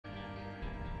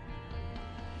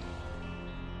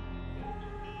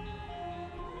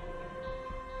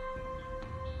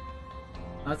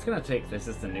That's gonna take this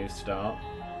as the new start.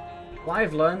 What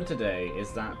I've learned today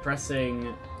is that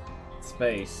pressing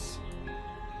space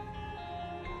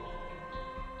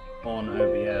on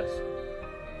OBS...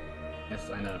 Yes,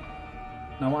 I know.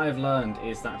 Now what I've learned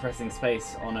is that pressing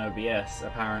space on OBS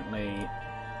apparently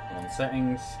on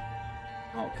settings,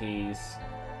 hotkeys...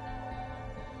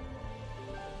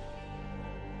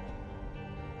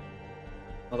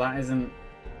 Well, that isn't...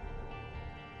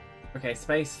 Okay,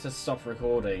 space to stop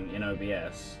recording in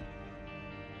OBS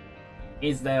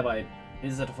is a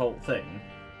default thing,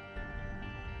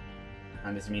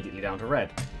 and it's immediately down to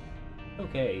red.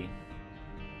 Okay.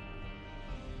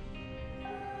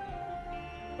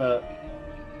 But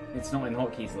it's not in the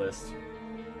hotkeys list.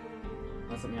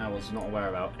 That's something I was not aware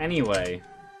about. Anyway,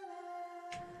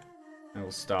 I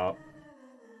will start.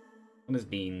 What is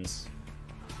beans?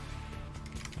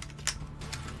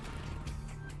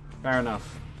 Fair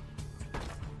enough.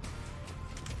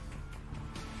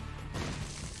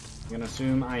 I'm gonna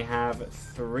assume I have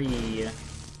 3.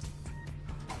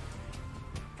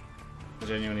 I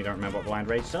genuinely don't remember what Blind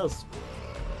Rage does.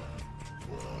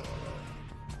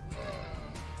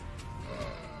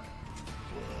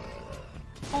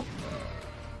 Oh.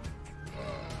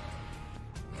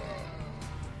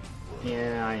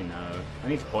 Yeah, I know. I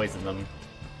need to poison them.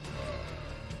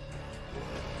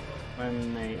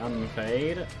 When they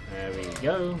unfade, there we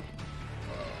go.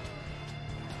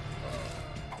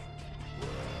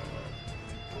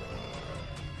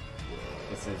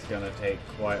 This is gonna take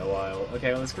quite a while.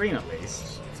 Okay, well it's green at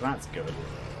least, so that's good.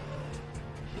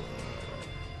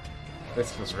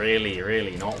 This was really,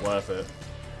 really not worth it.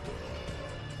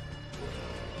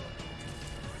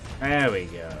 There we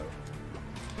go.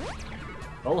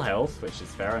 Full health, which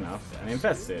is fair enough, and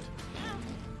infested.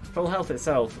 Full health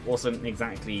itself wasn't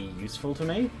exactly useful to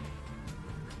me.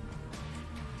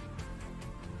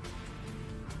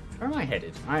 Where am I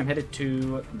headed? I am headed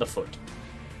to the foot.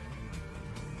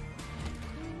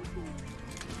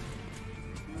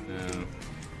 No.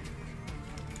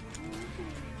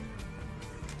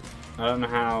 I don't know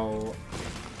how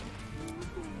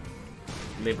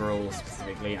liberal,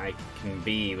 specifically, I can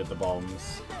be with the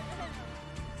bombs.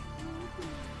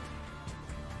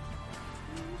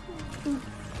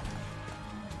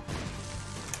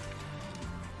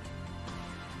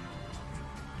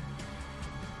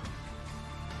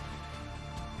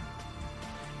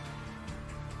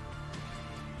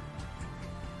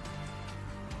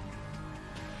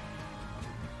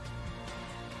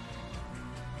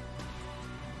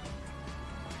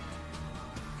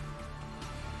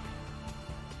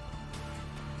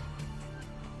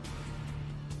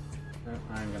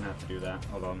 I'm gonna have to do that.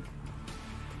 Hold on.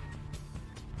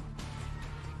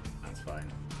 That's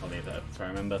fine. I'll leave that so I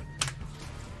remember.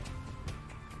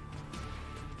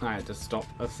 I had to stop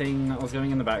a thing that was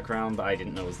going in the background that I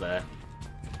didn't know was there.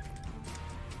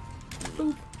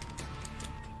 Boop.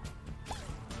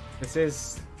 This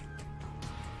is...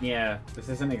 Yeah, this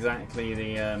isn't exactly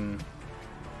the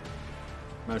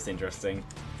most interesting.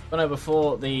 But no,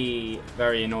 before the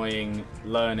very annoying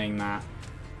learning that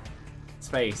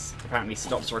space apparently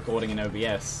stops recording in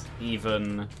OBS,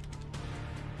 even...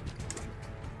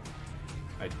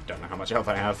 I don't know how much health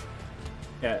I have.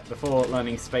 Yeah, before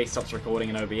learning space stops recording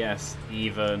in OBS,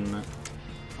 even... I'll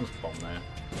just bomb there.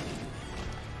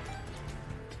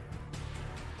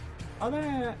 Are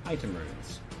there item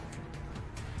runes?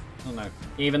 Oh no.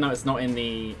 Even though it's not in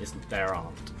the... there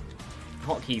aren't.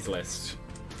 Hotkeys list.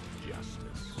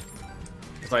 Justice.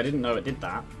 Because I didn't know it did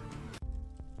that.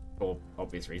 For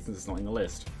obvious reasons, it's not in the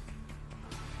list.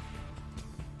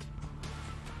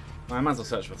 Well, I might as well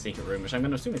search for the secret room, which I'm going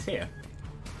to assume is here.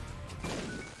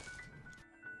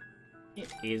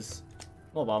 It is.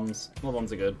 More bombs. More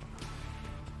bombs are good.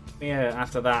 But yeah,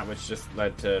 after that, which just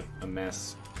led to a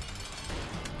mess.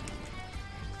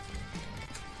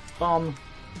 Bomb.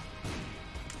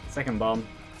 Second bomb.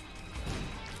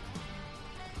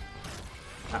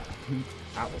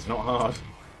 That was not hard.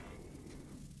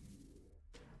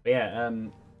 But yeah,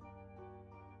 I'm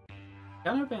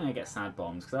hoping I get sad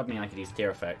bombs, because that would mean I could use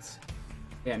tier effects.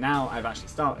 Yeah, now I've actually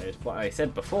started. What I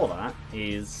said before that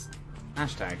is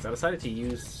hashtags. I decided to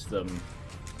use them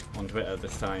on Twitter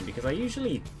this time, because I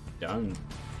usually don't.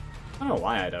 I don't know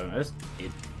why I don't, I just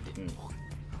didn't.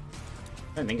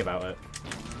 Don't think about it.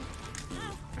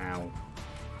 Ow.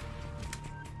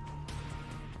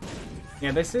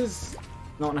 Yeah, this is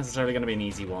not necessarily going to be an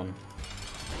easy one.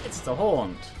 It's the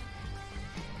haunt.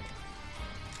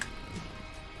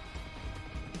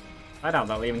 I doubt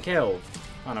that'll even kill.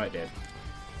 Oh no, it did.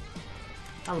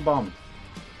 Have a bomb.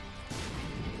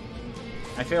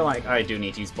 I feel like I do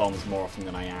need to use bombs more often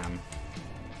than I am.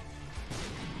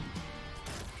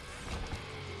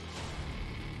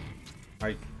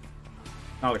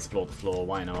 I'll explore the floor,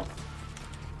 why not?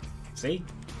 See?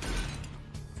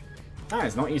 That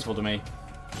is not useful to me.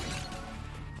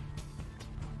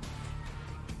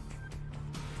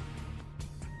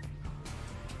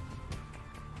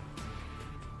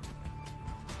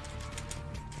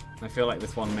 I feel like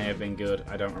this one may have been good.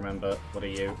 I don't remember. What are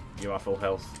you? You are full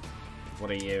health. What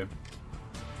are you?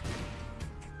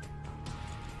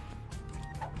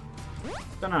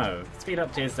 Don't know. Speed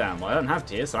up, tears down. Well, I don't have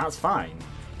tears, so that's fine.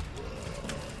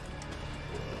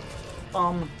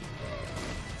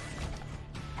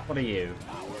 What are you?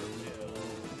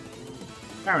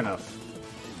 Fair enough.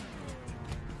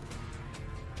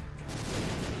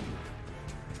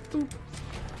 Boop.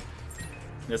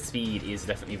 The speed is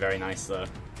definitely very nice, though.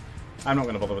 I'm not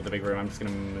going to bother with the big room. I'm just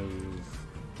going to move.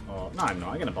 Oh, no, I'm not.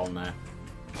 I'm going to bomb there.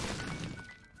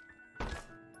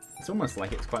 It's almost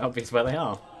like it's quite obvious where they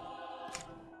are.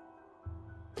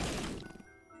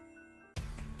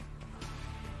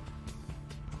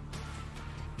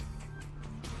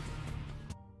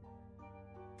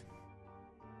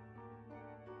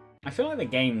 I feel like the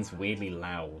game's weirdly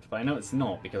loud, but I know it's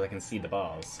not because I can see the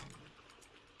bars.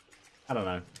 I don't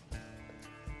know.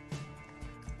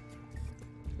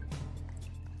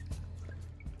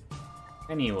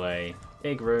 Anyway,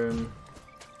 big room.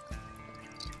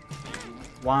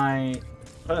 Why?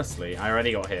 Firstly, I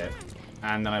already got hit,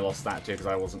 and then I lost that too because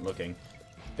I wasn't looking.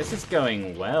 This is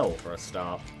going well for a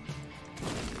start.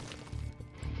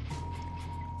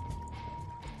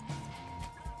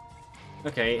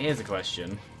 Okay, here's a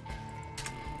question.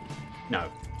 No.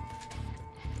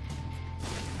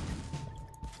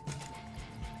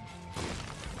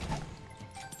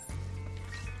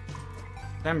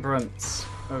 Temperance.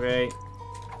 Okay.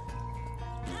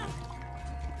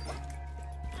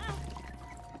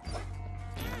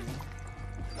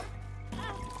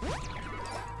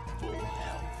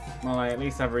 Well, I at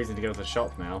least have a reason to go to the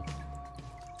shop now.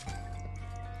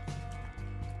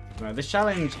 No, this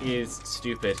challenge is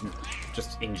stupid,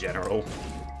 just in general.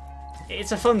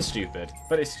 It's a fun stupid,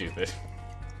 but it's stupid.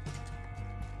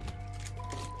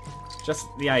 Just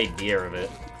the idea of it.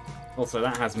 Also,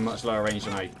 that has much lower range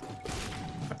than I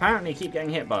apparently keep getting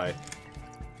hit by.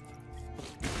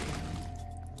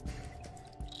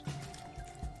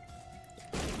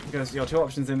 Because your two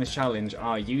options in this challenge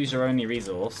are use your only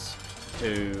resource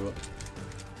to...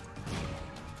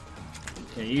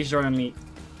 Yeah, use your only...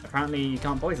 Apparently you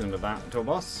can't poison with that to a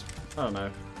boss? I don't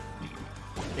know.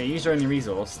 Yeah, use your only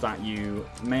resource that you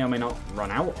may or may not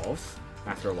run out of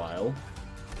after a while.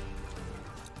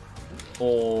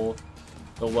 Or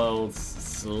the world's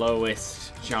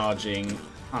slowest charging...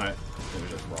 Oh no, it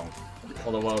was just wrong.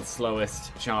 Or the world's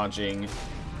slowest charging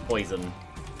poison.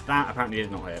 That apparently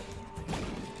did not hit.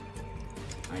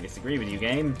 I disagree with you,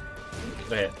 game.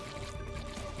 The hit.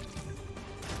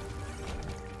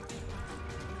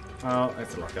 Well,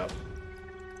 let's look up.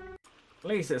 At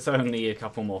least it's only a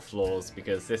couple more floors,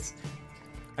 because this...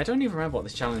 I don't even remember what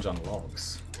this challenge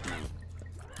unlocks.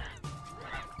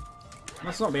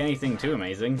 Must not be anything too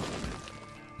amazing.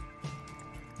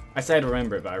 I said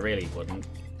remember it, but I really wouldn't.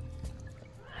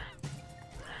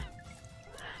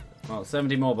 Well,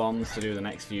 70 more bombs to do the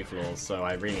next few floors, so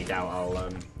I really doubt I'll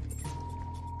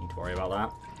need to worry about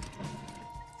that.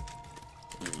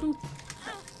 Boop.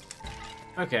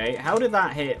 Okay, how did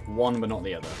that hit one but not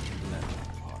the other?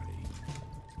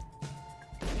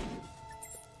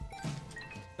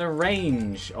 The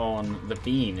range on the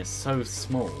beam is so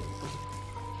small.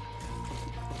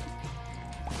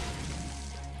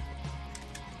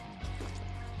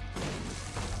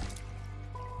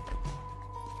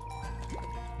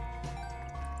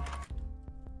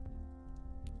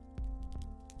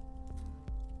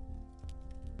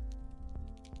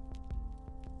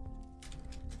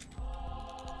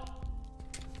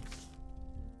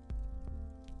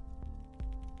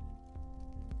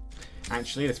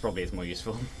 Actually, this probably is more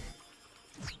useful.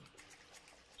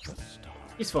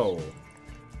 Useful!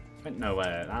 Went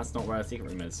nowhere. That's not where our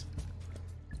secret room is.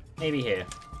 Maybe here.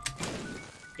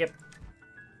 Yep.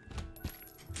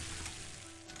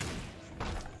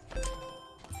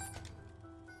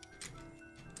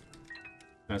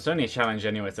 No, it's only a challenge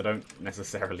anyway, so I don't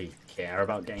necessarily care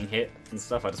about getting hit and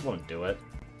stuff. I just want to do it.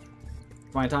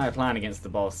 My entire plan against the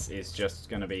boss is just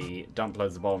going to be dump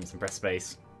loads of bombs and press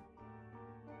space.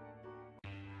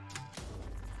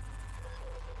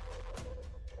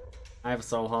 I have a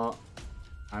soul heart.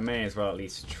 I may as well at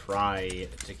least try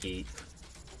to keep...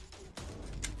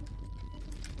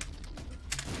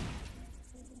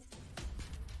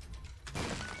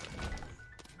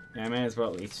 Yeah, I may as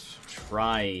well at least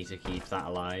try to keep that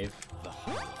alive.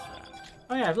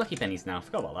 Oh yeah, I have lucky pennies now.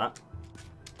 Forgot about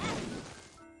that.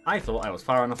 I thought I was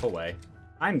far enough away.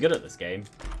 I'm good at this game.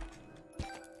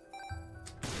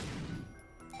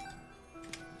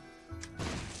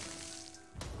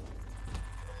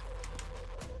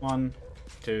 One,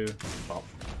 two, pop.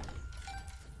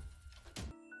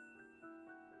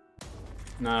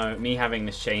 No, me having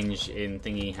this change in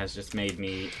thingy has just made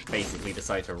me basically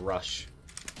decide to rush.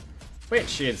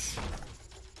 Which is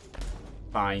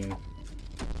fine.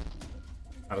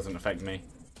 That doesn't affect me.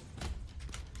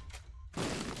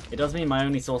 It does mean my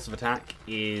only source of attack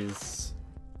is...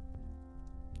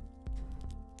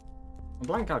 A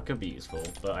blank card could be useful,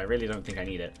 but I really don't think I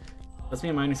need it. It does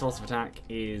mean my only source of attack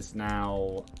is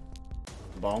now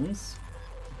bombs.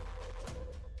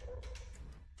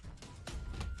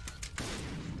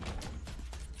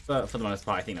 But for the most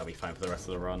part, I think that'll be fine for the rest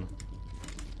of the run.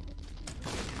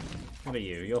 What are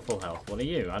you? You're full health. What are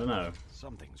you? I don't know.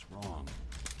 Something's wrong.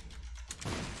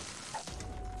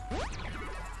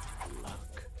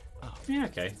 Luck. Oh. Yeah,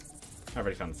 okay. I've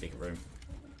already found the secret room.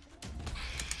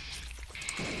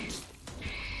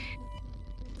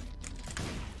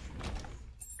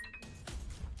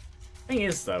 Thing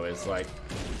is, though, is like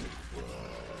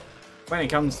when it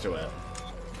comes to it,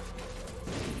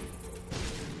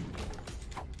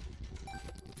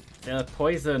 the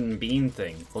poison bean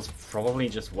thing was probably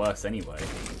just worse anyway.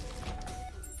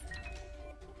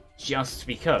 Just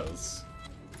because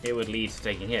it would lead to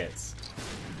taking hits.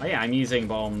 Oh yeah, I'm using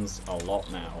bombs a lot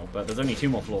now, but there's only 2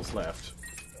 more floors left.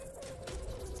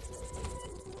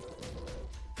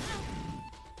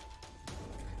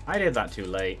 I did that too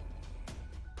late.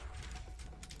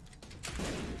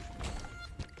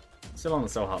 Still on the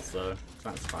soul hearts though, so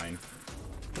that's fine.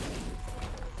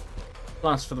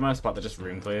 Plus, for the most part, they're just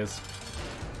room clears.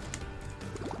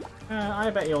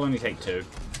 I bet you'll only take 2.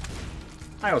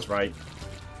 I was right.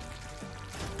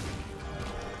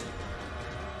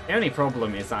 The only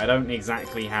problem is that I don't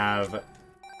exactly have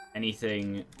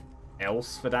anything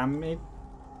else for damage.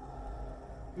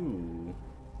 Ooh.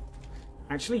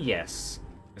 Actually, yes.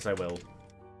 Yes, I will.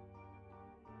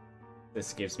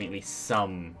 This gives me at least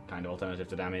some kind of alternative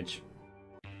to damage.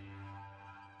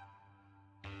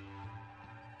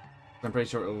 I'm pretty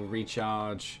sure it will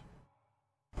recharge.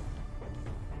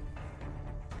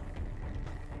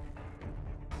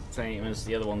 Same as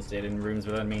the other ones did in rooms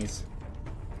with enemies.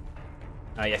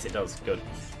 Yes, it does. Good.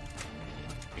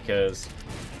 Because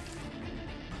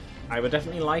I would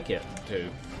definitely like it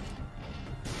too.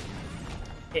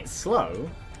 It's slow,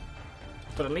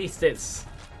 but at least it's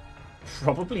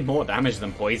probably more damage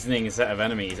than poisoning a set of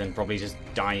enemies and probably just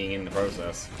dying in the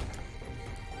process.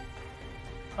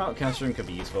 Oh, Curse Room could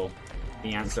be useful.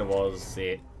 The answer was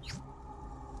it.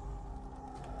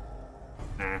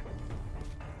 Nah.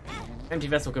 Empty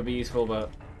Vessel could be useful, but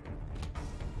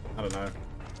I don't know.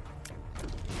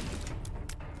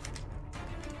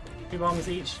 2 bombs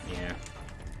each? Yeah.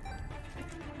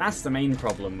 That's the main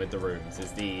problem with the rooms,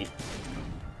 is the...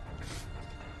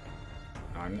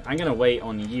 I'm gonna wait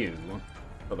on you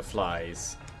for the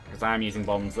flies, because I am using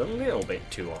bombs a little bit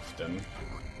too often.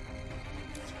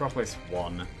 Propolis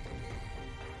 1.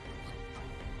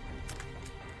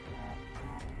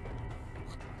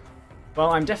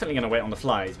 Well, I'm definitely going to wait on the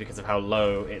flies because of how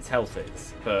low its health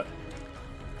is, but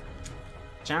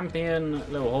champion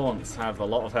little haunts have a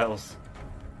lot of health.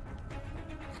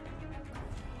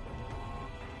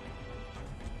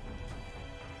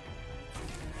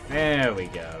 There we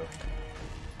go.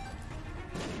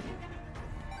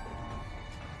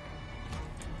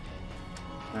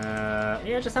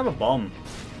 Yeah, just have a bomb.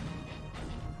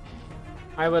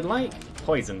 I would like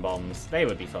poison bombs. They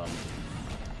would be fun.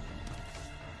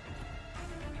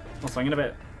 Also, I'm gonna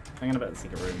bet the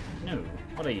secret room. No,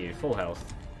 what are you? Full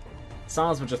health.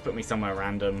 SARS would just put me somewhere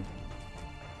random.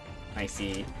 I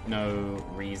see no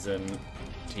reason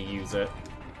to use it.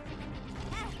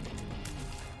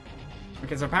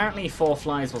 Because apparently 4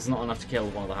 flies was not enough to kill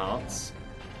one of the hearts.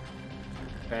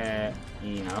 Fair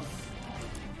enough.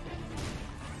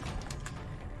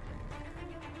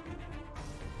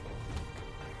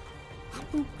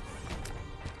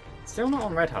 Still not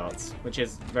on red hearts, which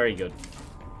is very good.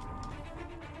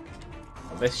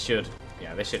 Well, this should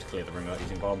clear the room without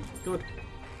using bomb. Good.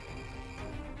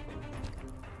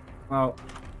 Well,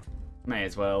 may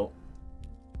as well.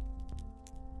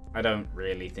 I don't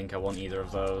really think I want either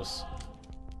of those.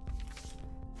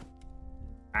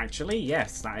 Actually,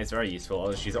 yes, that is very useful.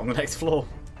 I'll just use it on the next floor.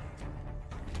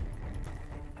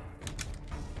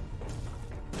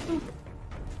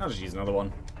 I'll just use another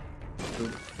one.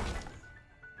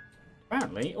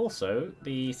 Apparently, also,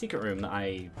 the secret room that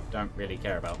I don't really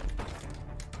care about.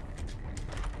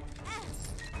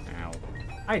 Ow.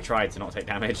 I tried to not take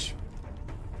damage.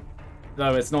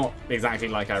 Though it's not exactly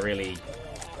like I really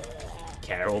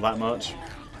care all that much.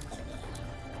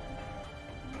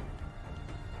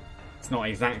 It's not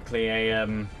exactly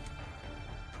a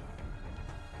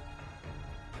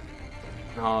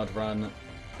hard run.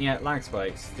 Yeah, lag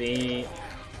spikes. The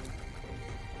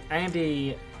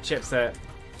AMD chipset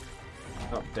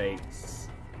updates,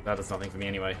 that does nothing for me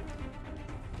anyway,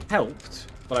 helped,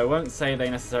 but I won't say they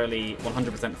necessarily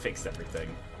 100% fixed everything.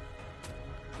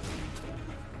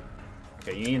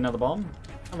 Okay, you need another bomb?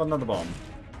 How about another bomb?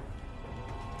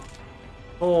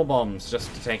 4 bombs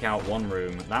just to take out one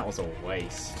room. That was a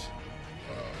waste.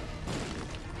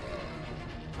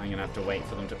 I'm gonna have to wait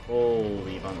for them to all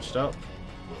be bunched up.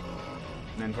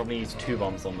 And then probably use 2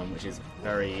 bombs on them, which is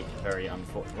very, very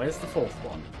unfortunate. Where's the 4th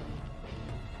one?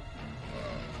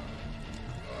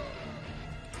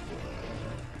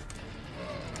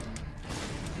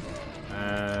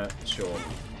 Sure.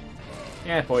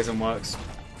 Yeah, poison works.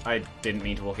 I didn't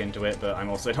mean to walk into it, but I'm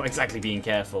also not exactly being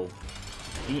careful.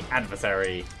 The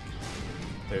adversary,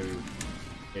 who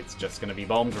it's just going to be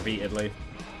bombed repeatedly.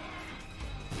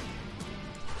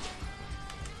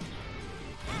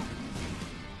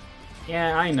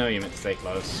 Yeah, I know you meant to stay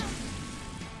close.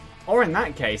 Or in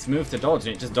that case, move to dodge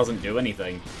and it just doesn't do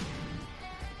anything.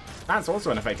 That's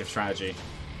also an effective strategy.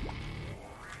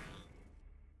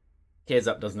 Gears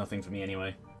up does nothing for me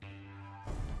anyway.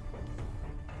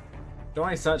 Do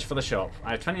I search for the shop?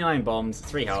 I have 29 bombs,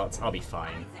 3 hearts, I'll be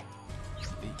fine.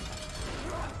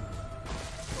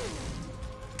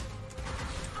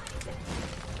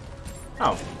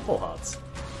 Oh, 4 hearts.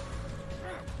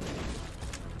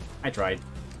 I tried.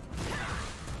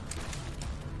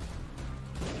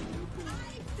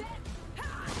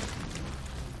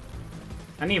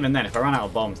 And even then, if I run out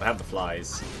of bombs, I have the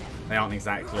flies. They aren't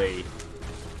exactly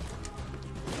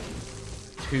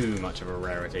too much of a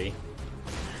rarity.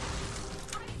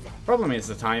 Problem is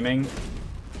the timing.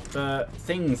 The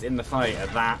things in the fight are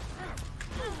that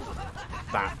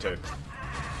too.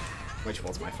 Which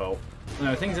was my fault.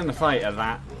 No, things in the fight are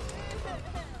that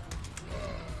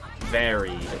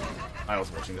varied. I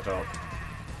was watching the top.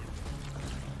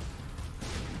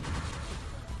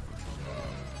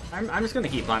 I'm just going to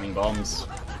keep planting bombs.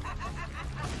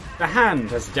 The hand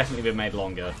has definitely been made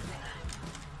longer.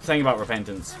 Saying about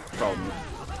repentance from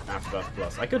Afterbirth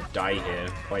Plus. I could die here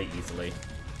quite easily.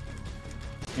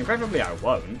 I mean, preferably I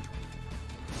won't.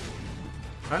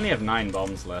 I only have 9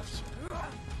 bombs left.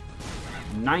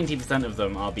 90% of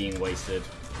them are being wasted.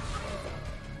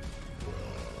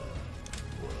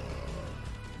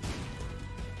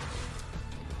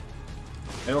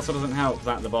 It also doesn't help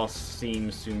that the boss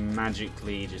seems to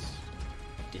magically just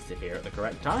disappear at the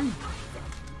correct time.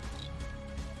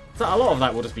 So a lot of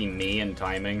that will just be me and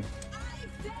timing.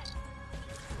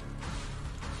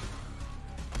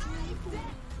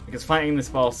 Because fighting this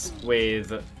boss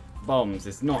with bombs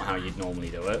is not how you'd normally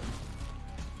do it.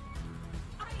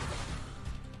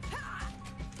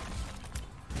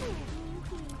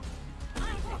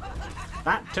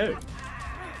 That too.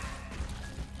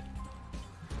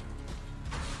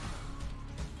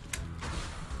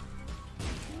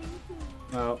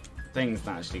 Well, things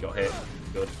that actually got hit.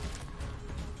 Good.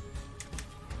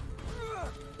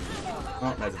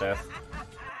 Oh, there's a death.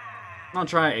 I'll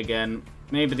try it again.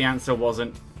 Maybe the answer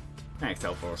wasn't...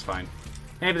 XL4 is fine.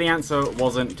 Maybe the answer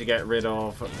wasn't to get rid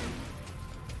of...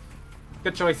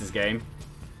 Good choices, game.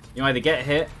 You either get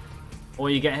hit, or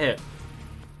you get hit.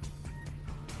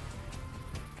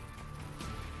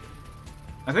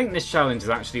 I think this challenge is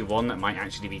actually one that might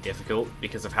actually be difficult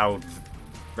because of how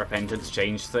Repentance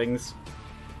changed things.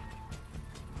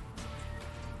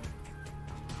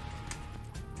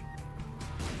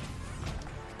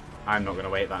 I'm not going to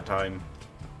wait that time.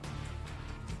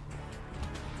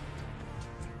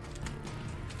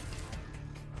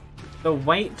 The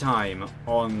wait time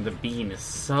on the beam is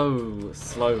so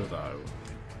slow, though.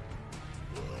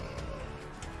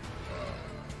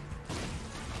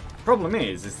 Problem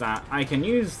is that I can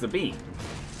use the beam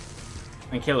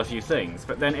and kill a few things,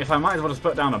 but then if I might as well just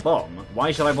put down a bomb,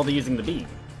 why should I bother using the beam?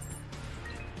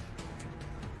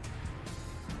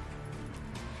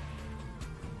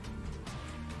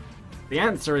 The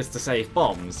answer is to save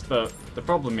bombs, but the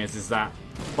problem is that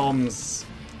bombs,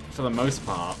 for the most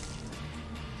part,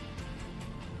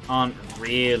 aren't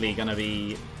really gonna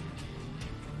be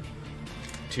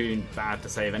too bad to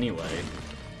save anyway.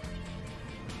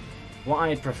 What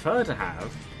I'd prefer to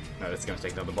have... No, this is gonna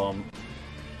take another bomb.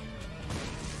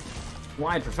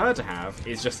 What I'd prefer to have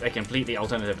is just a completely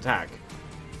alternative attack.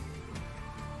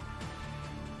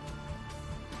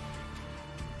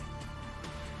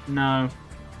 No.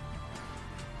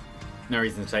 No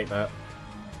reason to take that.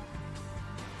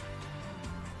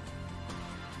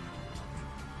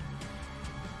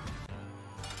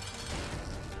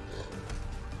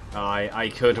 I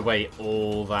could wait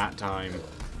all that time.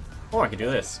 Or I could do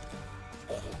this.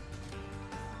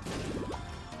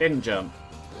 Didn't jump.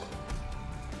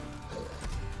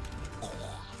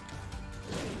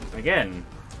 Again.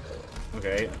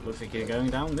 Okay, looks like you're going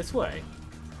down this way.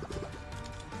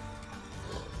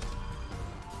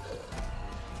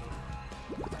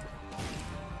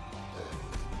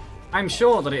 I'm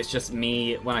sure that it's just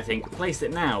me when I think place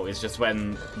it now is just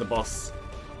when the boss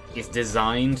is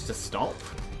designed to stop.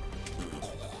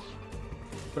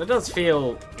 But it does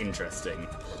feel interesting.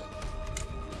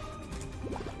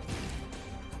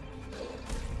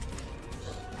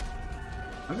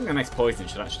 I think the next poison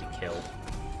should actually kill.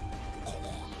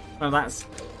 Oh, that's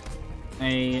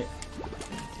a...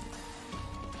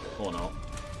 or not.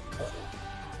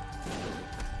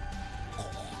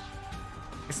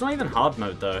 It's not even hard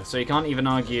mode though, so you can't even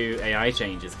argue AI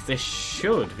changes, because this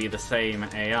should be the same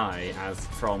AI as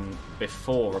from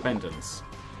before Repentance.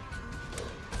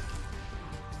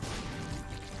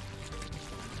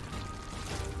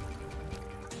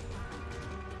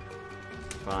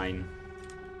 Fine.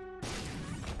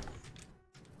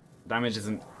 Damage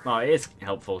isn't... oh, it is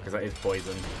helpful, because that is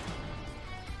poison.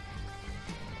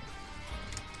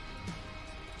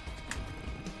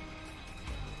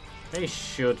 They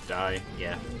should die,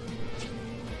 yeah.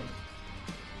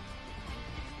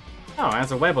 Oh, it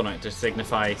has a web on it to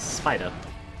signify spider.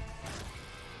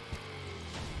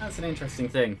 That's an interesting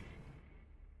thing.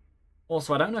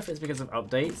 Also, I don't know if it's because of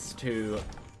updates to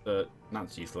the...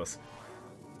 that's useless.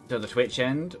 To the Twitch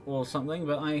end or something,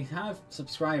 but I have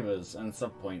subscribers and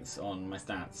sub points on my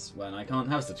stats when I can't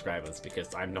have subscribers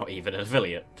because I'm not even an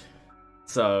affiliate.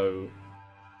 So...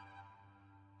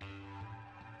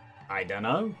 I don't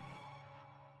know.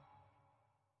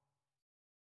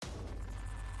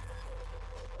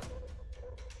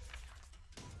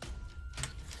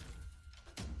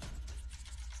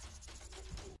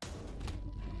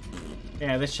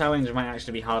 Yeah, this challenge might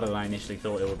actually be harder than I initially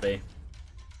thought it would be.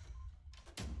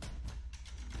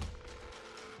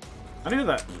 I knew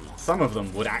that some of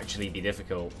them would actually be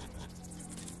difficult.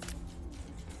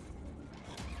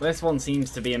 This one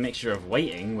seems to be a mixture of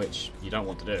waiting, which you don't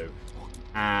want to do,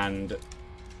 and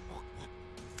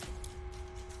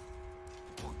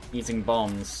using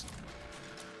bombs.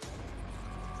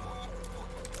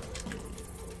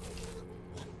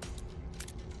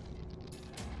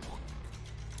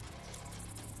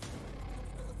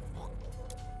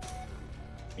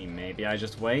 I mean, maybe I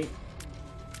just wait.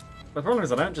 The problem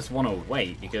is I don't just want to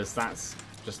wait, because that's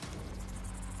just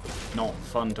not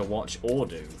fun to watch or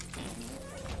do.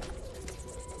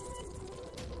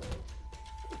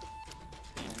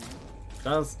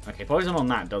 Okay, poison on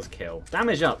that does kill.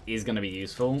 Damage up is going to be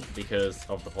useful because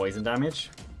of the poison damage.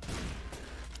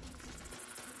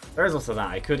 There is also that.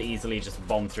 I could easily just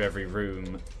bomb through every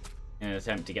room in an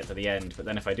attempt to get to the end, but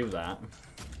then if I do that,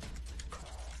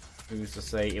 who's to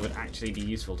say it would actually be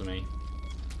useful to me?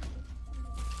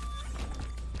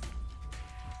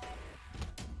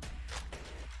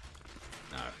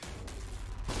 No.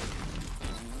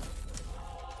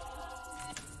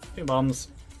 2 bombs.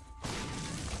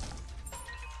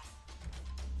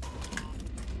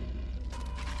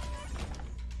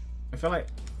 I feel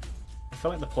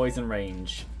like the poison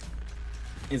range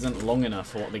isn't long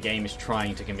enough for what the game is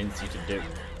trying to convince you to do.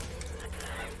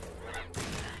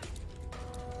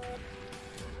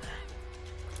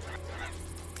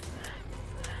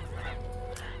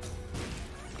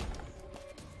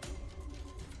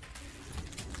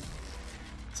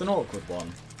 It's an awkward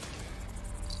one.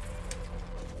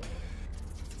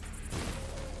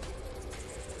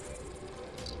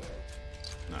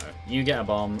 No, you get a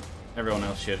bomb, everyone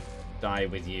else should die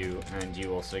with you, and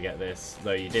you also get this,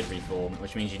 though you did reform,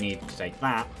 which means you need to take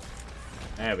that.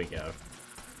 There we go.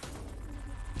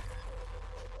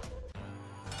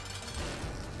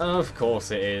 Of course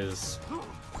it is.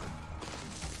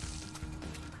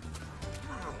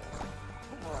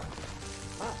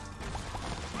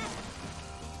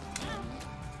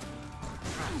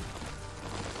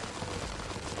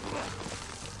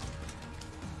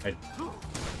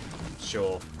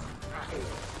 Sure.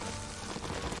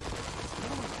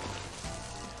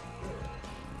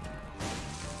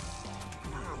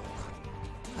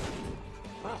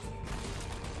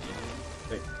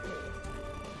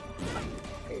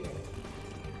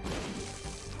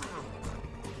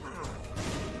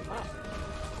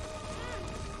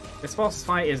 This boss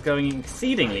fight is going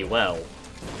exceedingly well.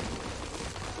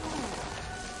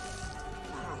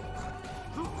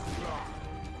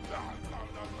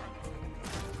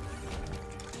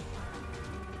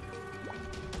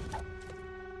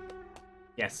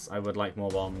 Yes, I would like more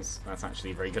bombs. That's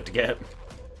actually very good to get.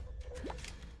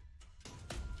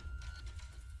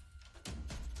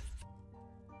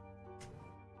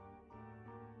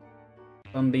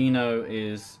 Bambino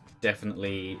is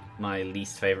definitely my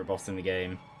least favourite boss in the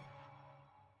game.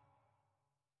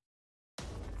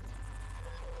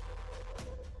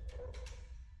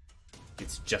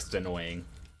 It's just annoying.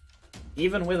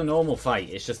 Even with a normal fight,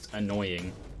 it's just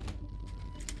annoying.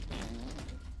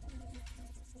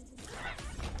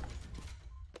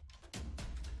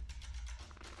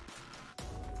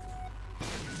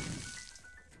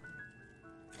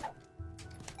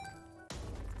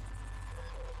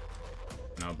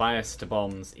 No, bias to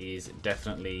bombs is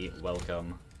definitely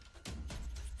welcome.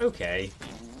 Okay.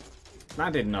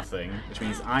 That did nothing, which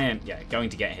means I am, yeah, going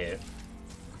to get hit.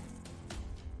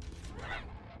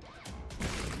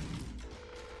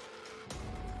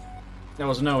 There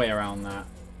was no way around that.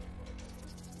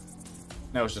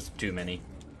 There was just too many.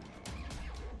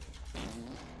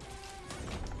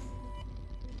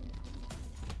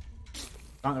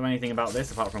 Can't do anything about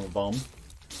this apart from a bomb.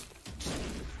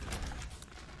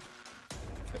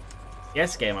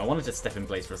 Yes, game, I wanted to step in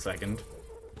place for a second.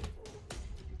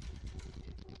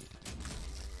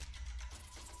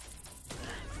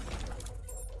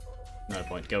 No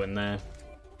point going there.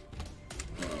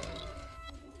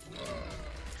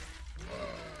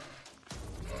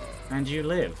 And you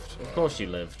lived. Of course you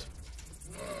lived.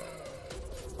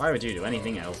 Why would you do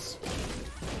anything else?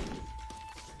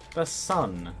 The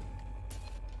sun.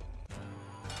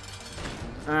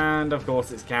 And of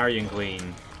course it's Carrion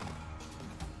Queen.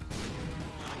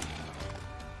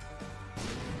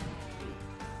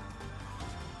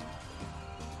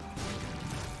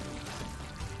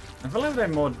 I feel like they're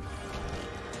more...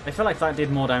 I feel like that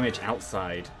did more damage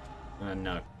outside.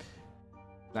 No.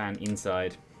 Than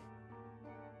inside.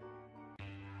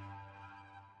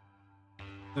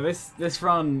 So this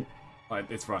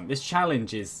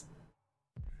challenge is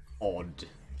odd.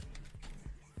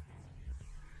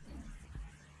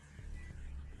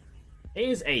 It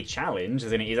is a challenge,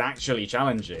 as in it is actually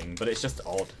challenging, but it's just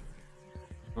odd.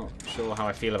 Not sure how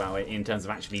I feel about it in terms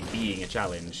of actually being a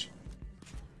challenge.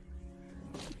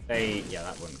 Yeah,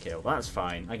 that wouldn't kill. That's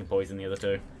fine. I can poison the other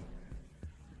two.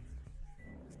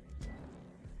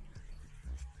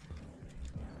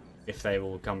 If they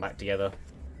will come back together.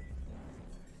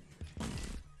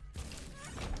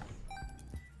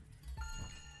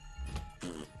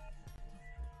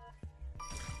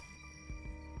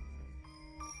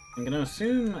 I'm going to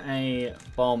assume a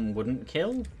bomb wouldn't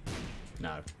kill?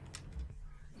 No.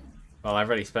 Well, I've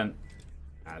already spent...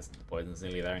 As the poison's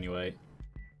nearly there anyway.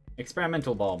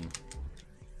 Experimental bomb.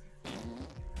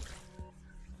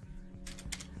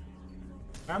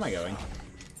 Where am I going?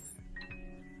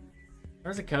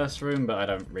 There's a curse room, but I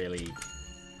don't really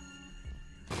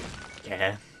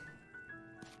care.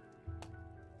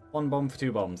 One bomb for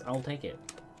two bombs. I'll take it.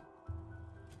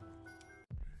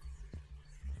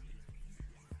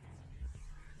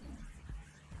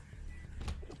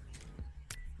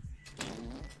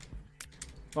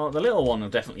 Well, the little one will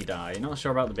definitely die. Not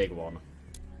sure about the big one.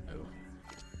 Oh.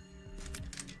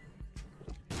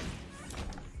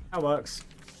 That works.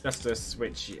 Justice,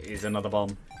 which is another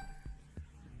bomb.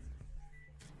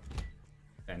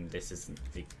 And this isn't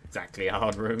exactly a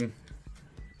hard room.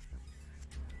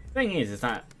 Thing is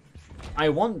that I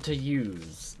want to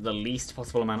use the least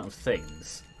possible amount of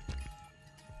things.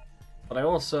 But I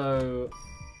also...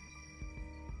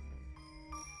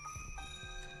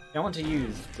 I want to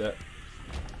use the...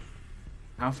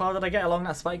 How far did I get along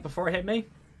that spike before it hit me?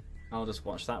 I'll just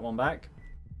watch that one back.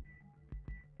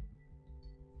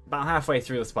 About halfway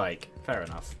through the spike. Fair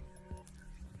enough.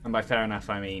 And by fair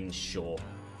enough, I mean sure.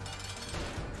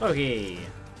 Okay.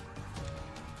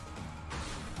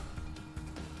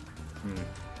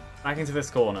 Back into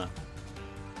this corner.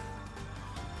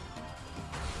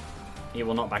 He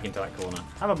will not back into that corner.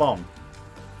 Have a bomb.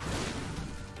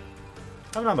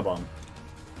 Have another bomb.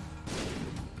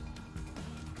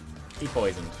 He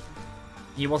poisoned.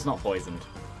 He was not poisoned.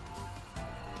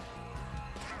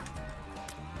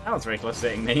 That was very close to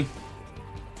hitting me.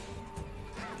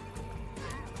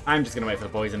 I'm just going to wait for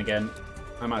the poison again.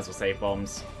 I might as well save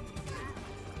bombs.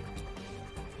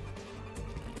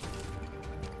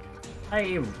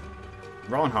 Hey,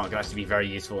 Ronhart could actually be very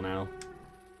useful now.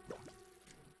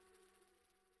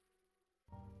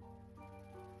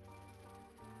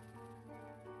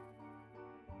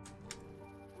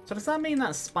 So does that mean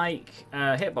that spike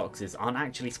hitboxes aren't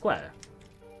actually square?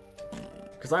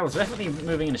 Because I was definitely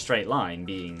moving in a straight line,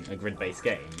 being a grid-based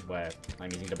game, where I'm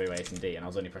using W, A, S, and D, and I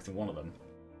was only pressing one of them.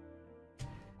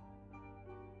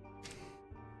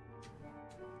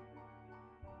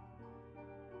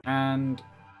 And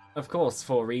Of course,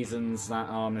 for reasons that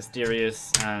are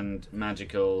mysterious and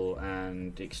magical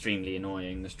and extremely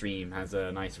annoying, the stream has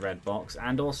a nice red box,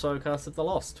 and also Curse of the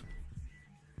Lost.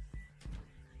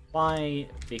 Why?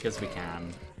 Because we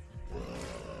can.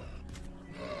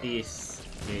 This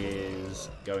is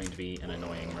going to be an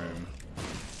annoying room.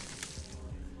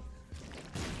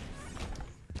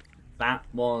 That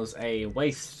was a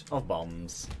waste of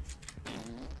bombs.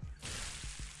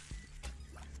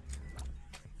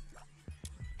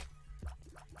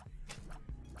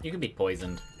 You can be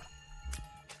poisoned.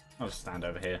 I'll just stand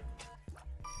over here.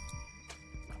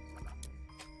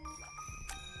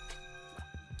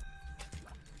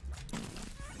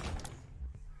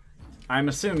 I'm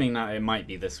assuming that it might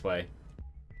be this way.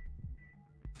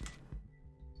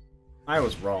 I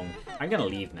was wrong. I'm gonna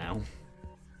leave now.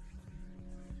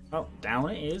 Oh,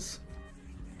 down it is.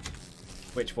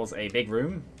 Which was a big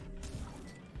room.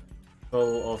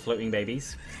 Full of floating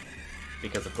babies.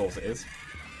 Because of course it is.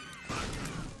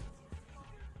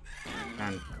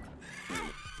 And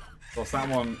of course that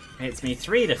one hits me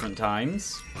 3 different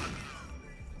times.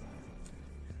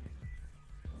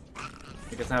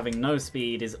 Because having no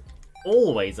speed is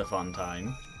always a fun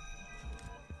time.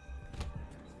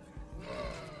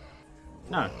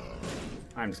 No.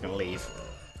 I'm just gonna leave.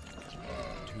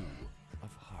 2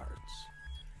 of hearts.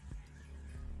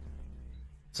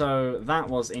 So that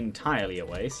was entirely a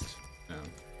waste. Oh.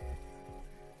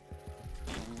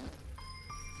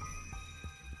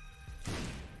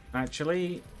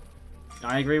 Actually,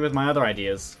 I agree with my other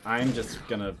ideas. I'm just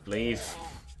gonna leave.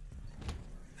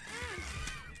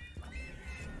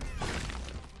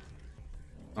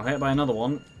 I'll hit by another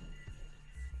one.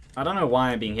 I don't know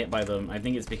why I'm being hit by them. I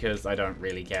think it's because I don't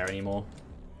really care anymore.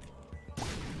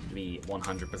 To be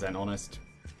 100% honest.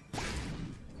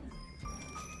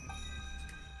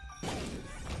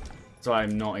 So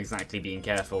I'm not exactly being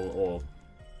careful or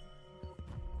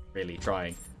really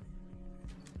trying.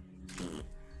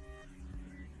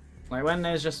 Like when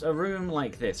there's just a room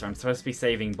like this where I'm supposed to be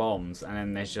saving bombs and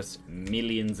then there's just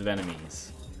millions of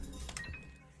enemies.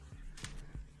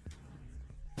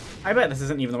 I bet this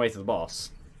isn't even the way to the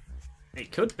boss.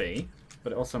 It could be,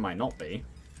 but it also might not be.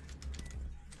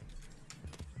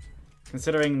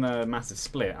 Considering the massive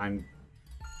split, I'm...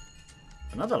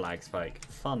 Another lag spike.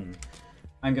 Fun.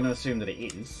 I'm going to assume that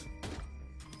it is.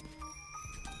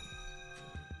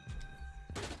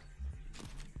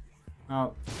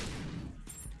 Oh.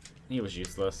 He was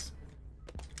useless.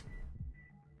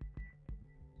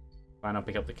 Fine, I'll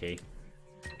pick up the key.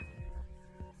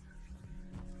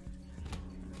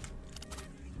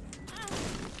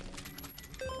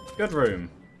 Good room.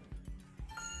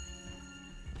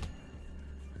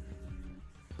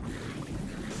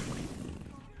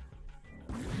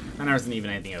 And there isn't even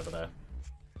anything over there.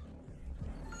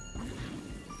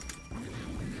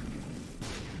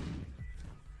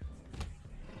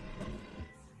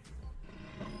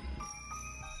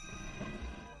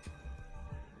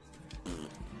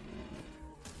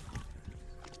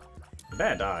 It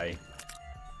better die.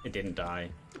 It didn't die.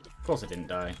 Of course it didn't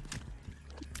die.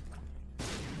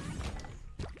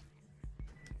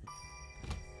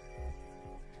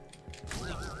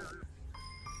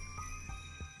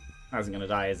 That isn't gonna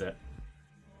die, is it?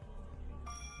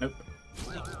 Nope.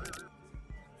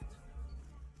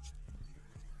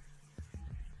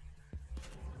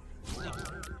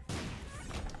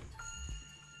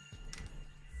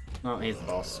 Oh, he's the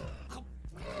boss.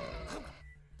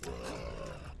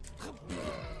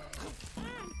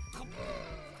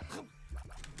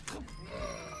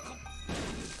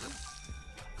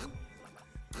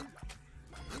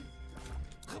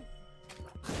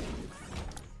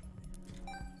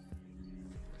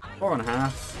 Four and a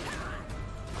half.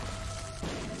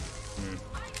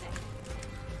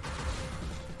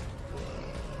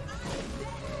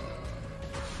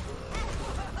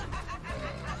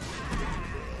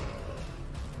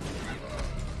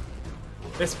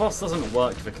 This boss doesn't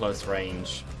work for close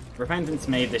range. Repentance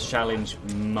made this challenge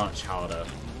much harder.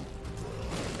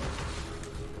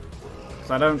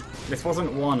 So this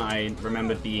wasn't one I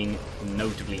remembered being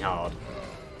notably hard.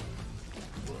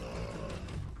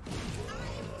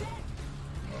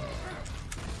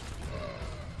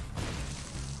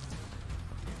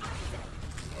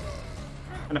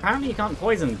 And apparently you can't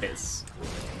poison bits.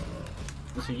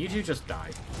 So you two just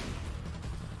die.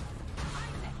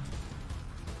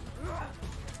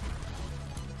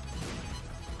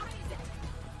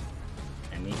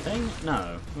 Anything?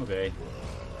 No. Okay.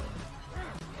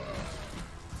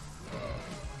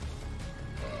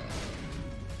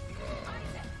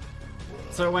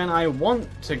 So when I want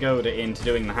to goad it into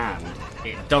doing the hand,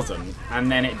 it doesn't,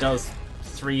 and then it does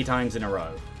 3 times in a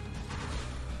row.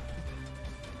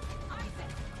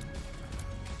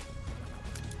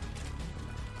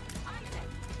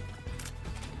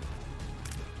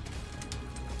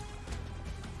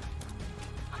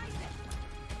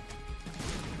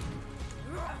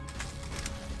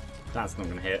 That's not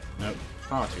gonna hit. Nope.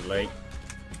 Far too late.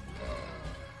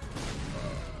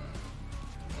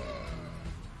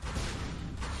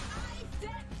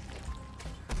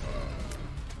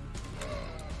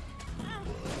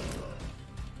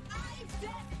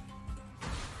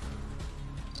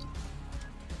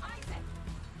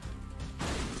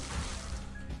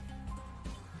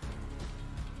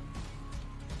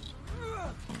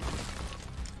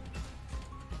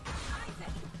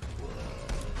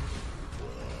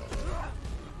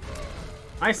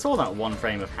 I saw that one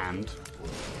frame of hand.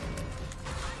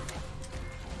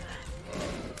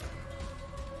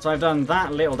 So I've done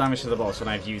that little damage to the boss when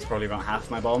I've used probably about half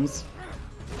my bombs.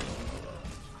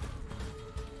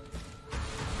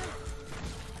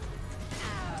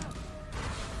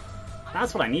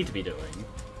 That's what I need to be doing.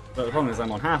 But the problem is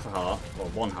I'm on half a heart, or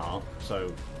one heart,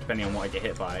 so depending on what I get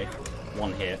hit by,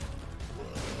 one hit.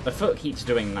 The foot keeps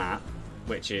doing that,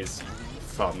 which is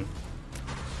fun.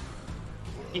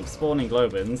 Keep spawning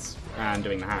Globins and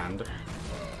doing the hand.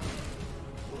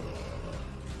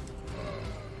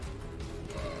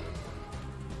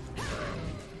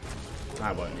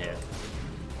 That won't hit.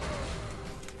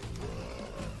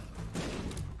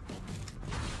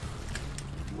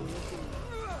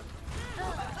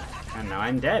 And now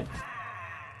I'm dead.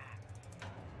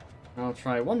 I'll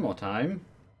try one more time.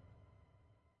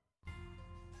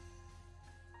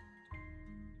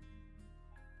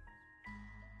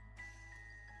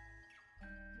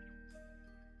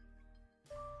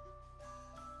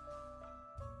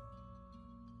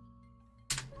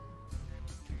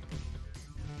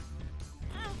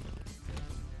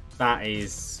 That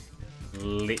is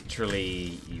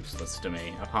literally useless to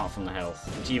me, apart from the health,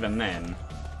 which even then...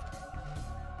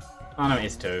 Oh no, it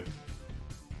is 2.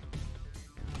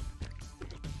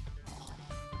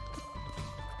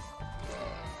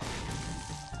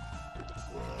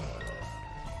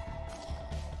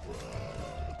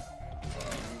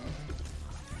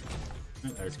 Oh,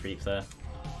 there's creep there.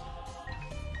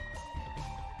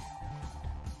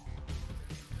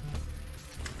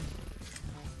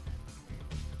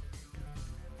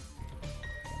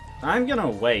 I'm gonna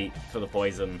wait for the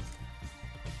poison.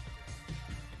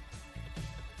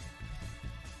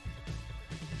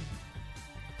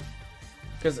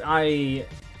 Because when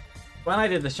I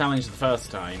did the challenge the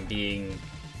first time, being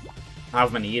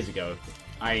however many years ago,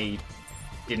 I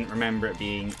didn't remember it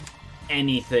being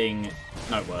anything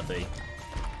noteworthy.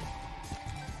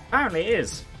 Apparently it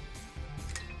is.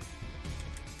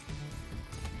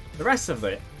 The rest of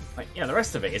it, the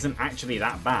rest of it isn't actually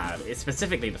that bad. It's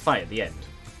specifically the fight at the end.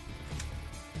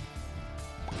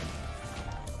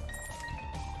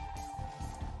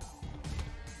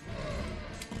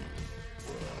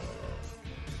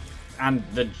 And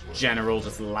the general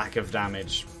just lack of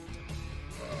damage.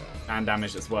 And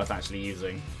damage that's worth actually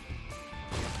using.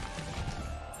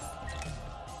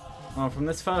 Well, from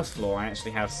this first floor, I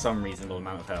actually have some reasonable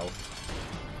amount of health.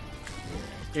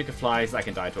 Duke of Flies, I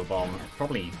can die to a bomb.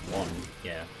 Probably one,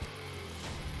 yeah.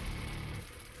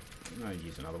 I'll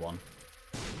use another one.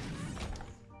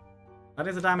 That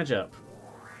is a damage up.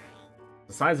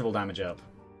 A sizable damage up.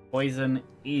 Poison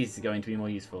is going to be more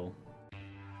useful.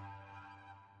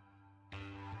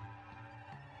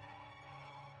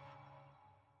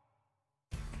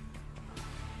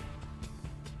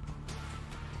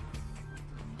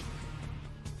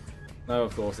 Oh,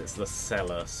 of course, it's the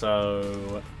cellar,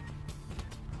 so...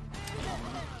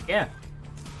 yeah.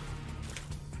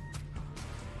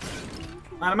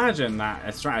 I'd imagine that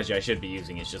a strategy I should be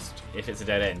using is just, if it's a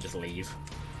dead end, just leave.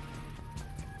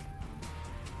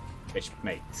 Which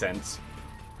makes sense.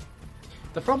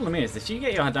 The problem is, if you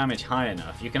get your damage high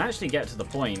enough, you can actually get to the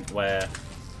point where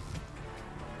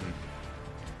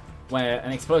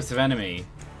an explosive enemy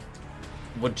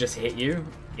would just hit you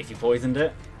if you poisoned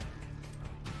it.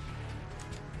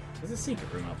 There's a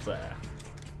secret room up there.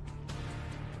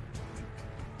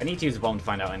 I need to use a bomb to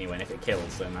find out anyway, and if it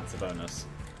kills, then that's a bonus.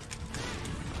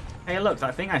 Hey look,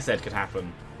 that thing I said could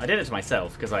happen. I did it to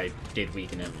myself, because I did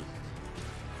weaken it.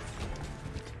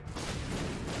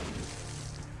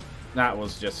 That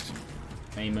was just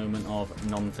a moment of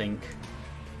non-think.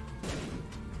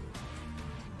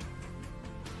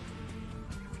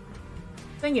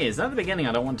 Thing is, at the beginning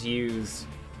I don't want to use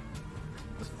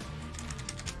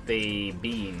the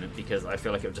bean because I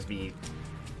feel like it would just be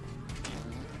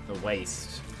a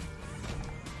waste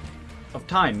of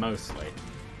time mostly.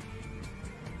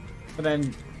 But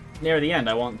then near the end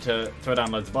I want to throw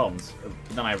down loads of bombs, but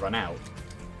then I run out.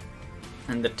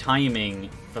 And the timing,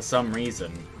 for some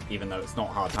reason, even though it's not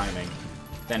hard timing,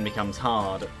 then becomes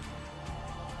hard.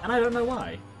 And I don't know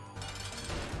why.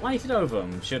 Lighted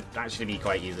Ovum should actually be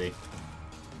quite easy.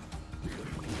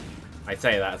 I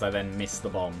say that as I then miss the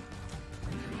bomb.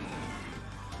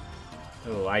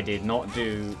 Oh, I did not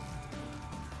do...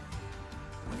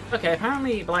 Okay,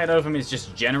 apparently Blighted Ovum is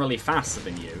just generally faster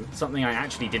than you. Something I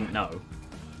actually didn't know.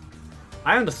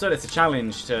 I understood it's a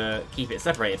challenge to keep it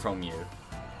separated from you.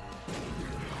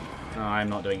 Oh, I'm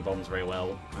not doing bombs very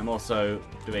well. I'm also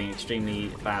doing extremely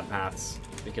bad paths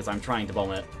because I'm trying to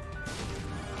bomb it.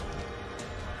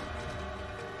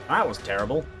 That was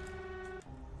terrible.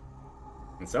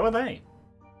 And so are they.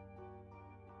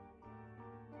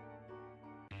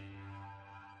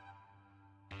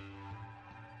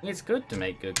 It's good to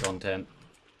make good content.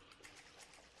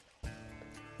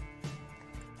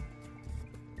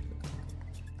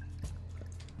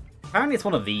 Apparently it's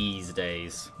one of these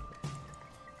days.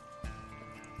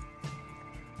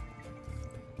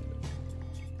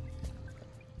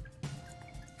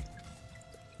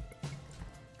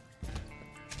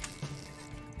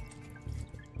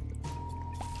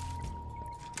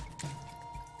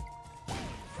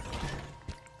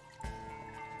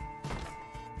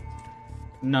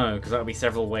 No, because that'll be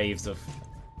several waves of...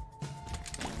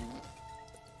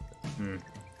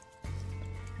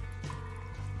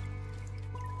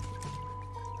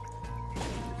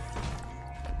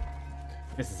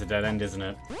 This is a dead end, isn't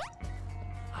it?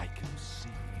 I can see.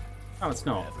 Oh, it's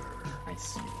not.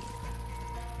 Nice.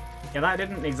 Yeah, that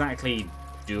didn't exactly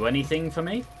do anything for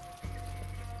me.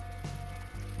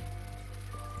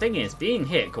 Thing is, being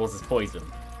hit causes poison.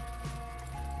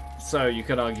 So you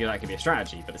could argue that could be a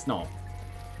strategy, but it's not.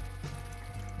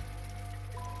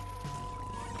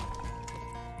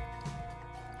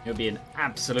 It would be an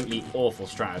absolutely awful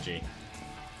strategy.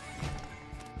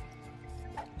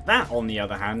 That, on the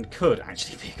other hand, could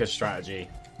actually be a good strategy.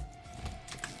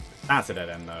 That's a dead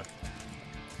end, though.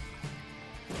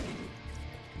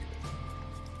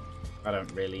 I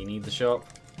don't really need the shop.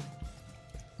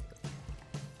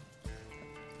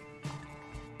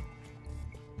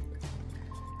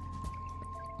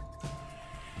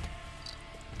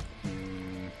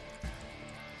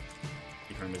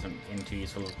 Secret room isn't in too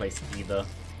useful of a place either.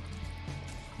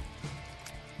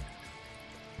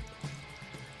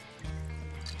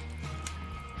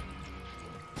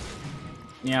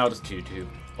 Yeah, I'll just do two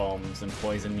bombs and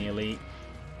poison the elite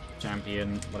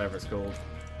champion, whatever it's called.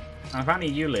 And apparently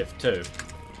you live too.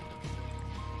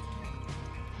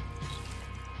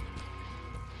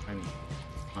 I'm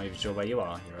not even sure where you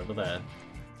are. You're over there.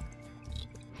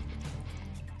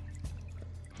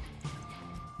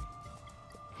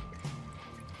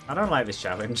 I don't like this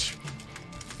challenge.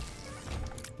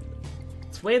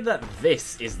 It's weird that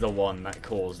this is the one that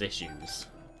caused issues.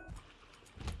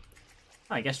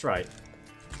 I guessed right.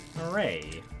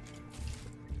 Hooray.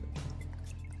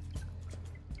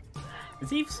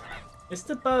 Is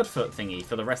the bird foot thingy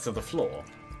for the rest of the floor?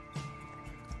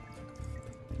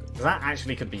 That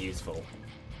actually could be useful.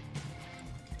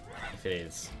 If it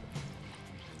is.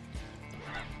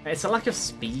 It's a lack of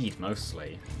speed,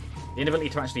 mostly. The inability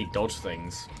to actually dodge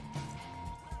things.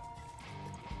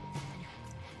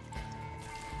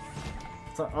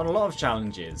 So on a lot of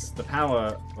challenges, the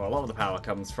power, well, a lot of the power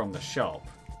comes from the shop.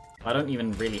 I don't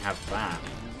even really have that.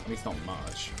 At least not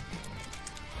much.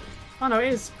 Oh no,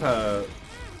 it is per...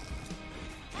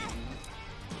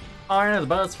 Oh, I know, the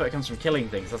bird's foot comes from killing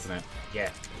things, doesn't it? Yeah.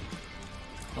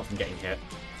 Not from getting hit.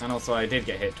 And also I did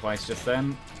get hit twice just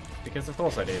then, because of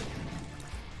course I did.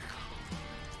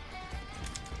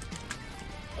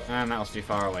 And that was too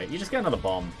far away. You just get another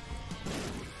bomb.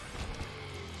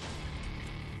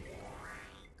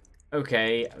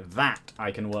 Okay, that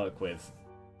I can work with.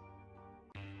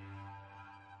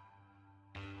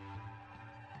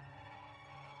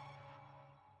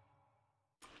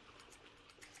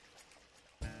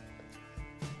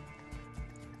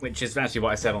 Which is actually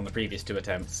what I said on the previous two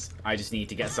attempts. I just need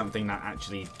to get something that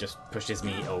actually just pushes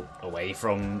me away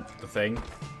from the thing.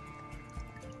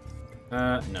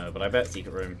 No, but I bet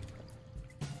secret room.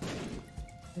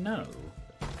 No.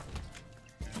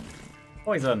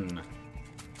 Poison.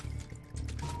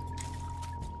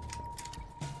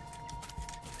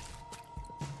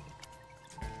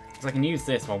 So I can use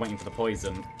this while waiting for the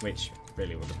poison, which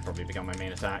really would have probably become my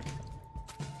main attack.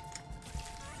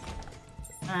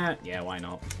 Yeah, why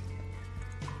not?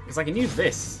 Because I can use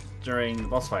this during the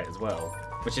boss fight as well,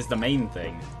 which is the main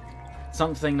thing.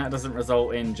 Something that doesn't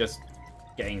result in just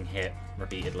getting hit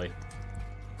repeatedly.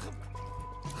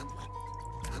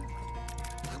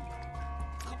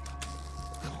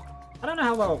 I don't know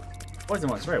how well poison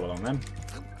works very well on them.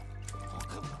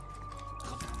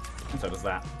 And so does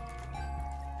that.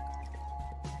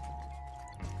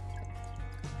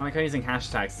 I like how using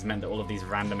hashtags has meant that all of these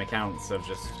random accounts have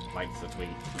just liked the tweet.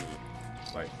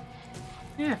 It's like,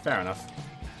 Yeah, fair enough.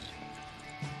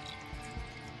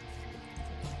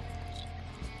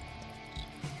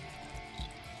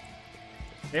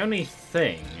 The only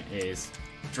thing is,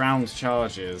 drowned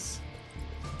charges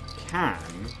can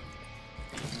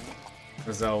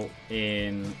result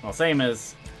in, well, same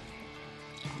as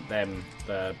them,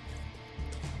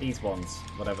 these ones,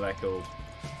 whatever they're called.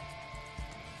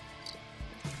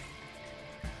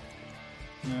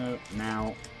 No,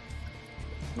 now,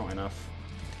 not enough.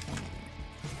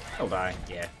 I'll die,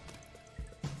 yeah.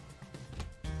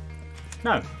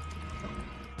 No.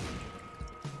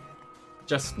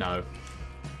 Just no.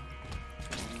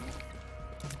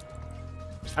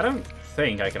 I don't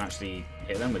think I can actually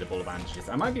hit them with a ball of bandages.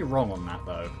 I might be wrong on that,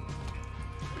 though.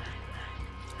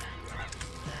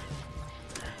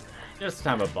 Just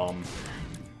have a bomb.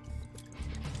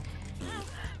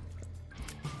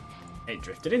 It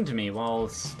drifted into me while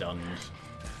stunned.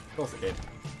 Of course it did.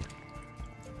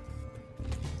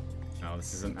 Oh,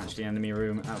 this isn't actually an enemy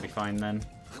room. That'll be fine then.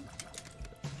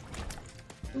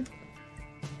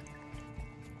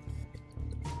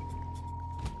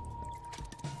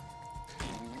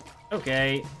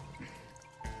 Okay.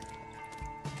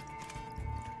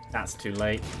 That's too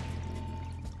late.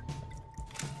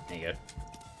 There you go.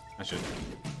 I should.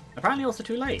 Apparently also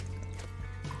too late.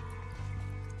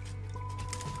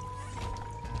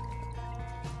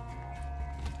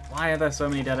 Why are there so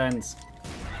many dead ends?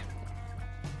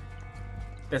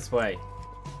 This way.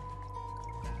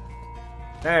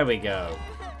 There we go.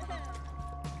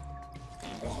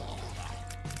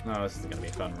 Oh, this is going to be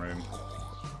a fun room.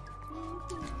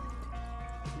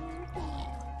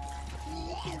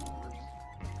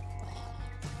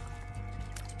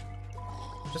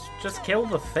 Just kill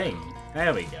the thing.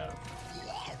 There we go.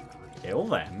 Kill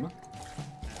them.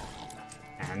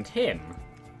 And him.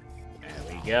 There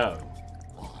we go.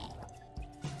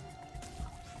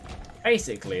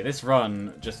 Basically, this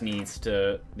run just needs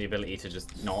the ability to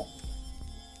just not.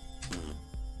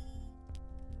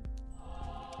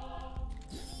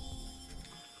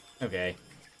 Okay.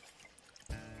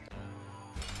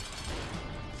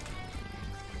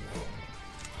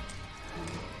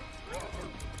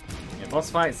 Boss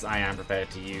fights, I am prepared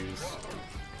to use,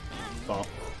 but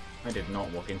I did not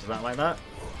walk into that like that.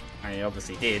 I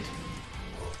obviously did.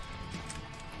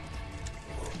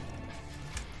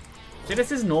 See,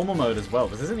 this is normal mode as well.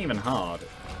 This isn't even hard.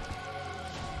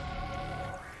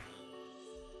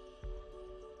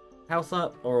 Health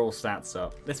up or all stats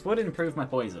up. This would improve my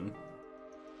poison.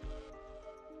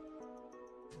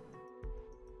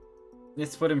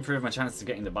 This would improve my chances of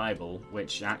getting the Bible,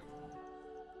 which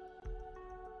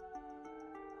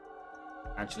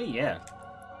actually, yeah.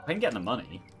 I can get the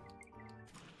money.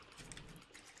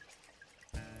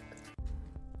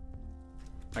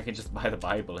 I can just buy the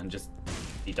Bible and just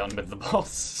be done with the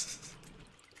boss.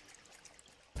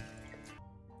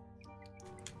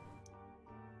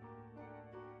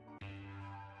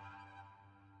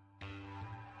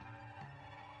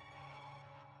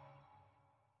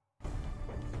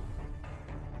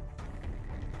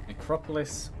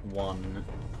 Necropolis 1.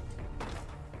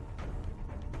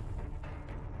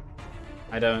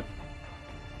 I don't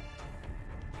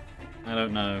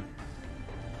know.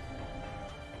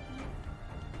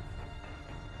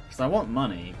 Because I want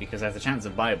money, because there's a chance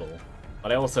of Bible,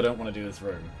 but I also don't want to do this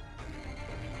room.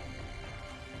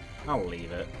 I'll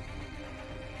leave it.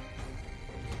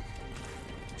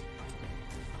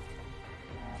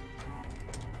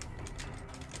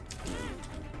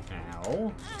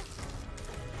 Ow.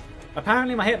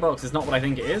 Apparently my hitbox is not what I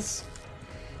think it is.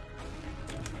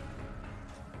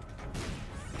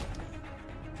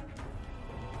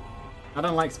 I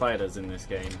don't like spiders in this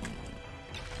game.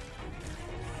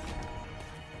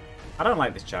 I don't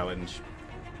like this challenge.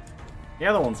 The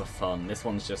other ones are fun. This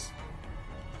one's just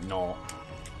not.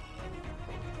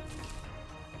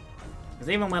 Because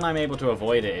even when I'm able to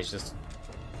avoid it, it's just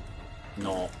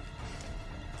not.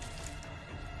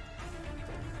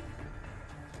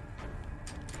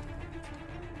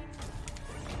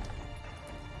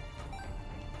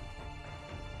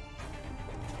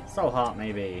 Soul Heart,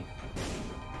 maybe.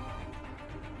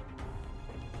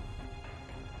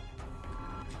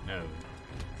 No.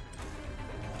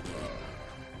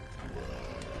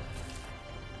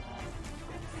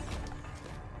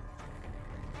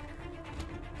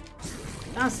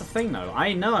 That's the thing, though.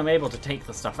 I know I'm able to take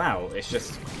the stuff out. It's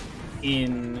just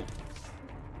in.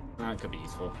 That could be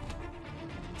useful.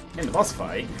 In the boss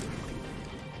fight,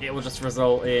 it will just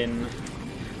result in.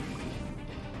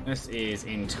 This is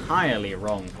entirely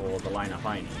wrong for the lineup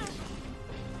I need.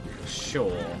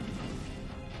 Sure.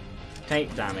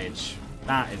 Take damage.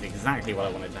 That is exactly what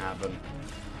I wanted to happen.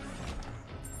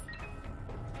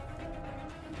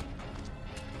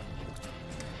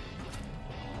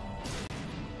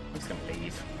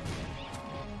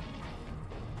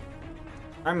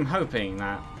 I'm hoping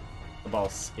that the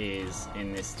boss is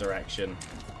in this direction.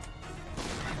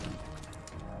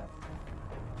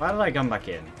 Why did I come back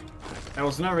in? There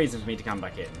was no reason for me to come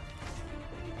back in.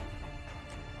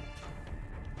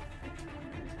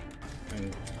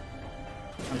 And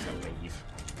I'm just gonna leave.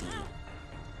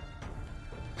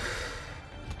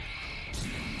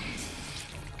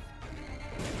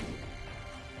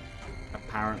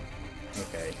 Apparent.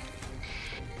 Okay.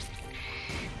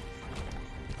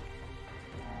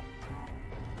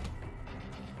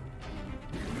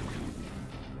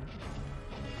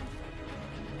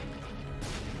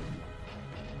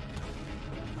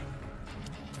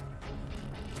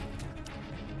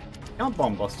 You can't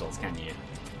bomb boss doors, can you?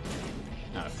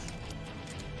 No.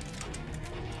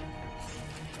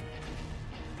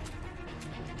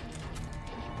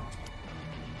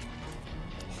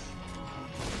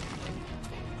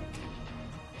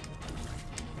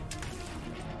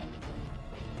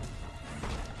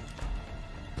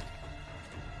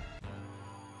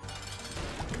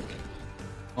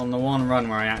 On the one run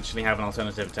where I actually have an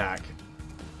alternative attack.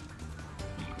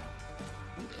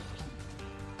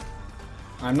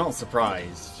 I'm not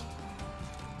surprised.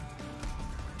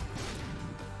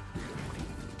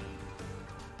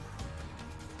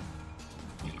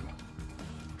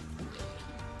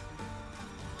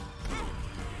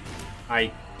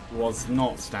 I was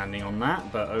not standing on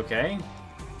that, but okay.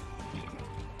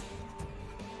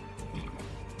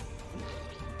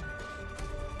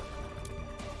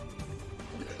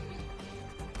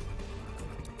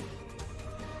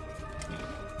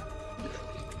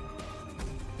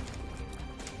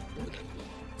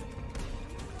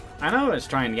 I know it's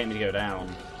trying to get me to go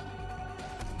down.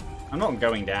 I'm not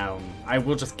going down. I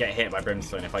will just get hit by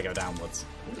Brimstone if I go downwards.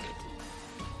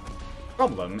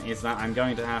 Problem is that I'm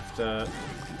going to have to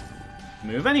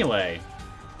move anyway.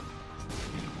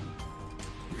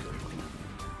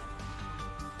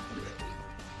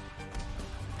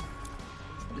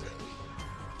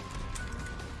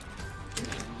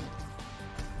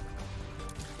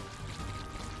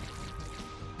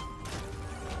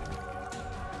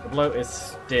 The bloat is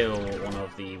still one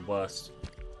of the worst.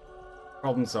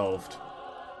 Problem solved.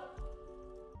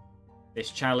 This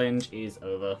challenge is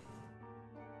over.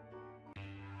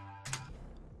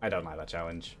 I don't like that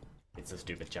challenge. It's a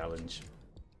stupid challenge.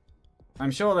 I'm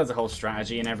sure there's a whole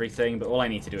strategy and everything, but all I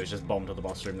need to do is just bomb to the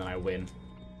boss room, then I win.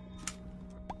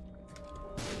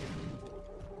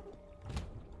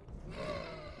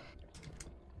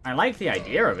 I like the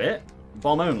idea of it.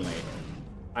 Bomb only.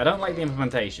 I don't like the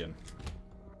implementation.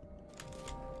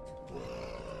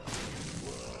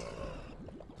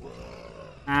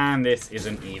 And this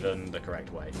isn't even the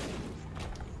correct way.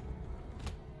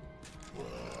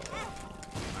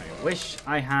 I wish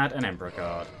I had an Emperor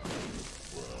card.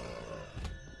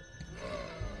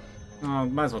 Oh,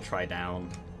 might as well try down.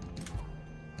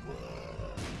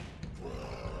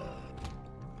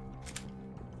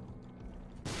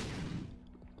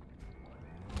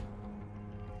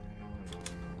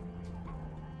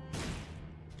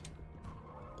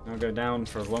 I'll go down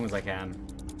for as long as I can.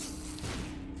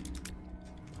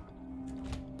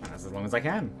 As long as I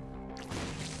can.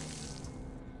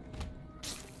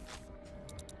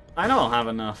 I know I'll have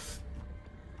enough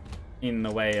in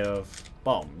the way of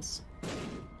bombs.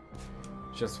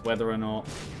 Just whether or not...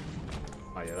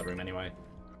 Oh yeah, that room anyway.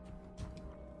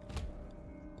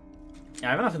 Yeah,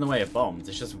 I have enough in the way of bombs.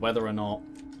 It's just whether or not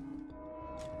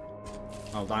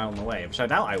I'll die on the way, which I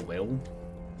doubt I will.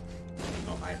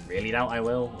 Oh, I really doubt I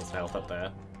will. There's health up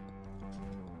there.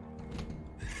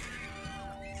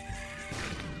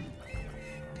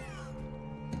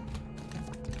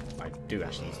 I do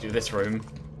actually need to do this room.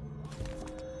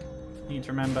 Need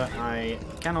to remember I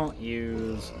cannot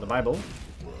use the Bible.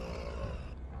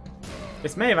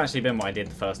 This may have actually been what I did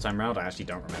the first time round. I actually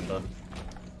don't remember.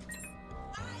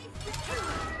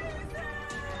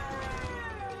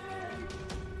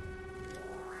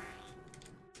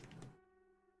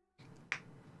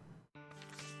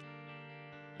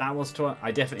 That was to...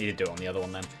 I definitely did do it on the other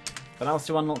one then. But that was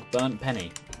to unlock Burnt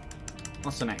Penny.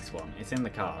 What's the next one? It's in the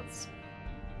cards.